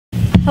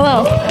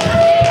Hello.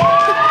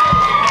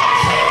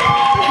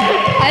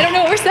 I don't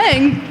know what we're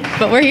saying,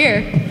 but we're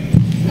here.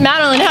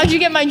 Madeline, how'd you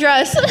get my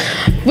dress?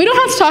 We don't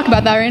have to talk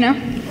about that right now.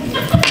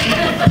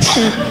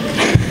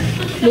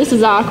 This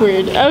is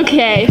awkward.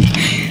 Okay.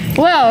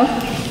 Well,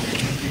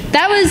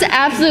 that was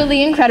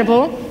absolutely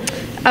incredible.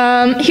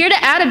 Here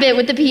to add a bit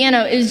with the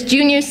piano is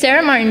junior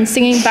Sarah Maerten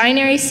singing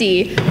Binary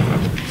C.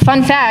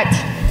 Fun fact,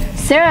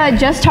 Sarah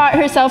just taught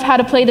herself how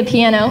to play the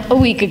piano a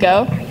week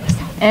ago,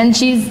 and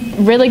she's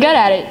really good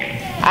at it.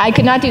 I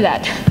could not do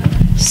that.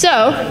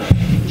 So,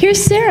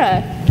 here's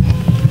Sarah.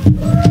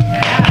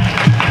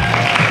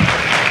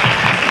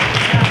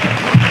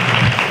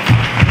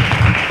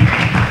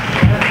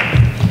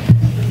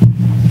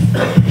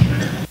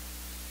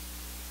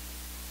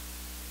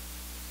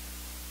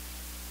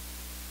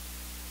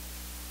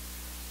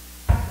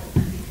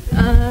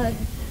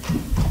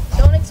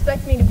 Don't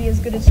expect me to be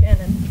as good as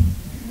Shannon.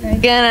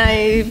 Again,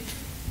 I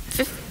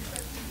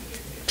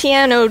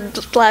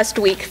pianoed last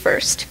week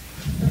first.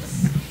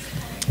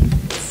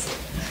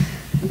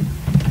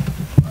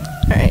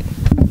 All right,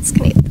 let's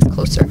get this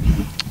closer.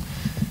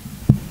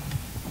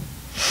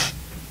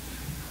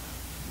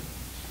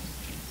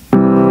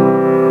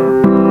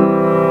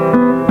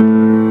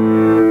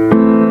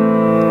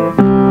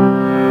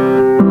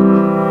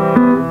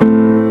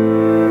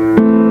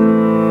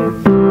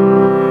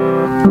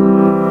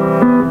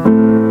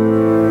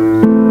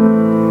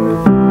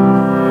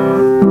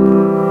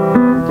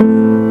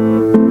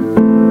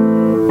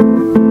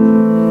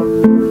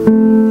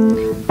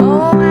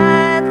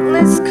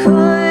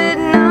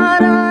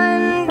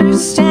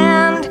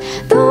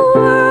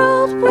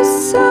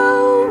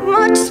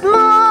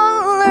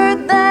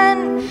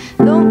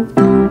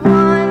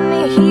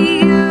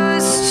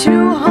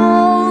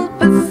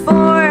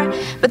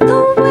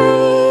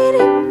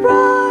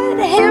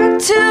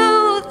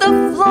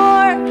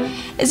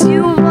 As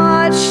you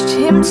watched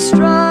him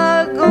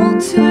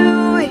struggle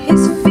to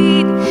his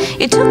feet,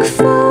 you took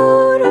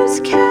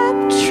photos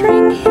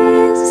capturing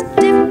his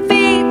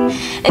defeat,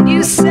 and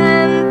you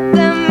sent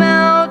them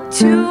out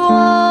to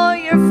all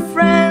your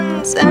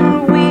friends,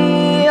 and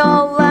we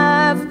all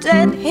laughed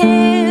at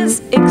his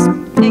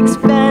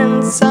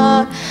expense.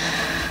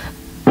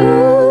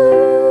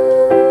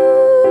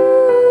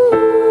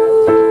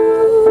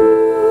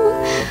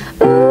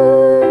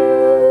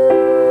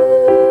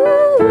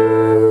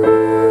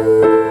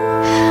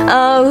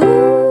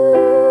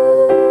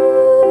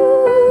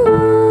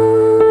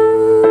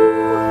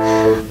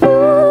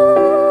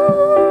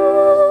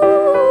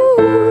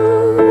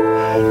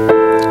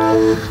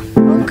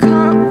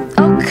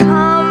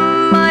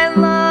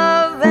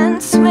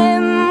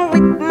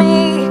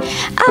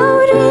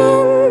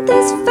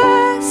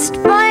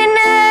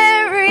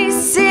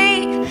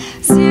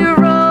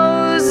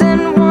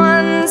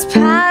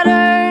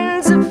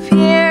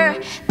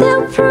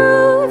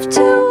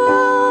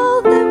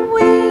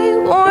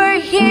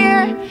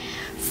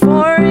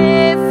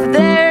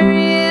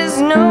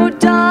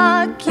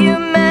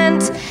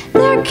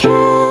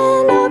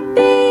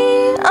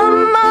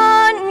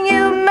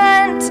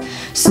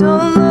 So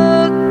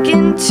look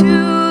into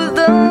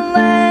the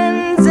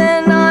lens,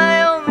 and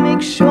I'll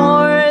make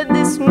sure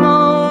this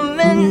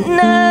moment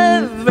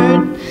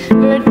never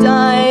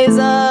dies.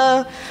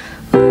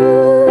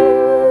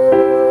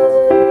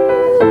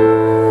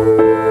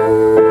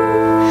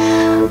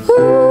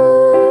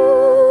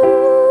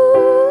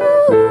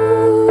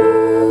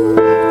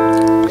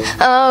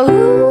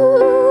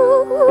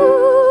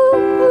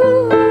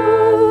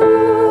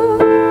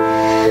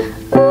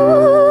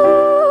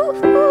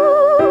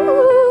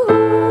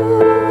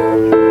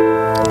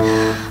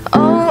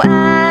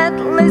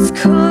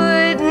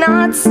 Could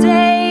not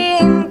stay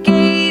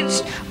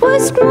engaged,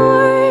 was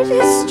more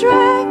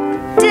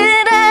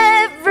distracted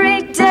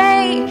every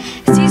day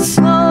as he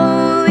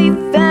slowly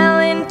fell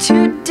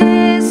into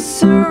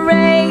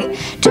disarray,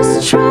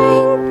 just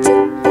trying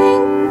to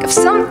think of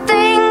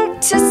something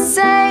to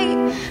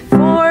say.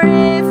 For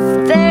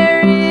if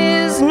there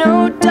is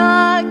no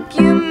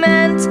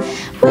document,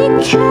 we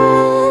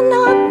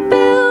cannot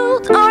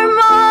build our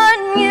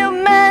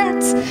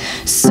monument.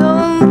 So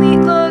we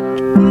look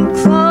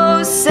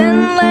close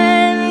and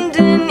lend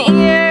an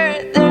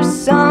ear. There's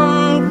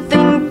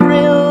something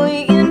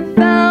brilliant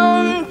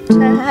bound to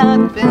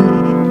happen.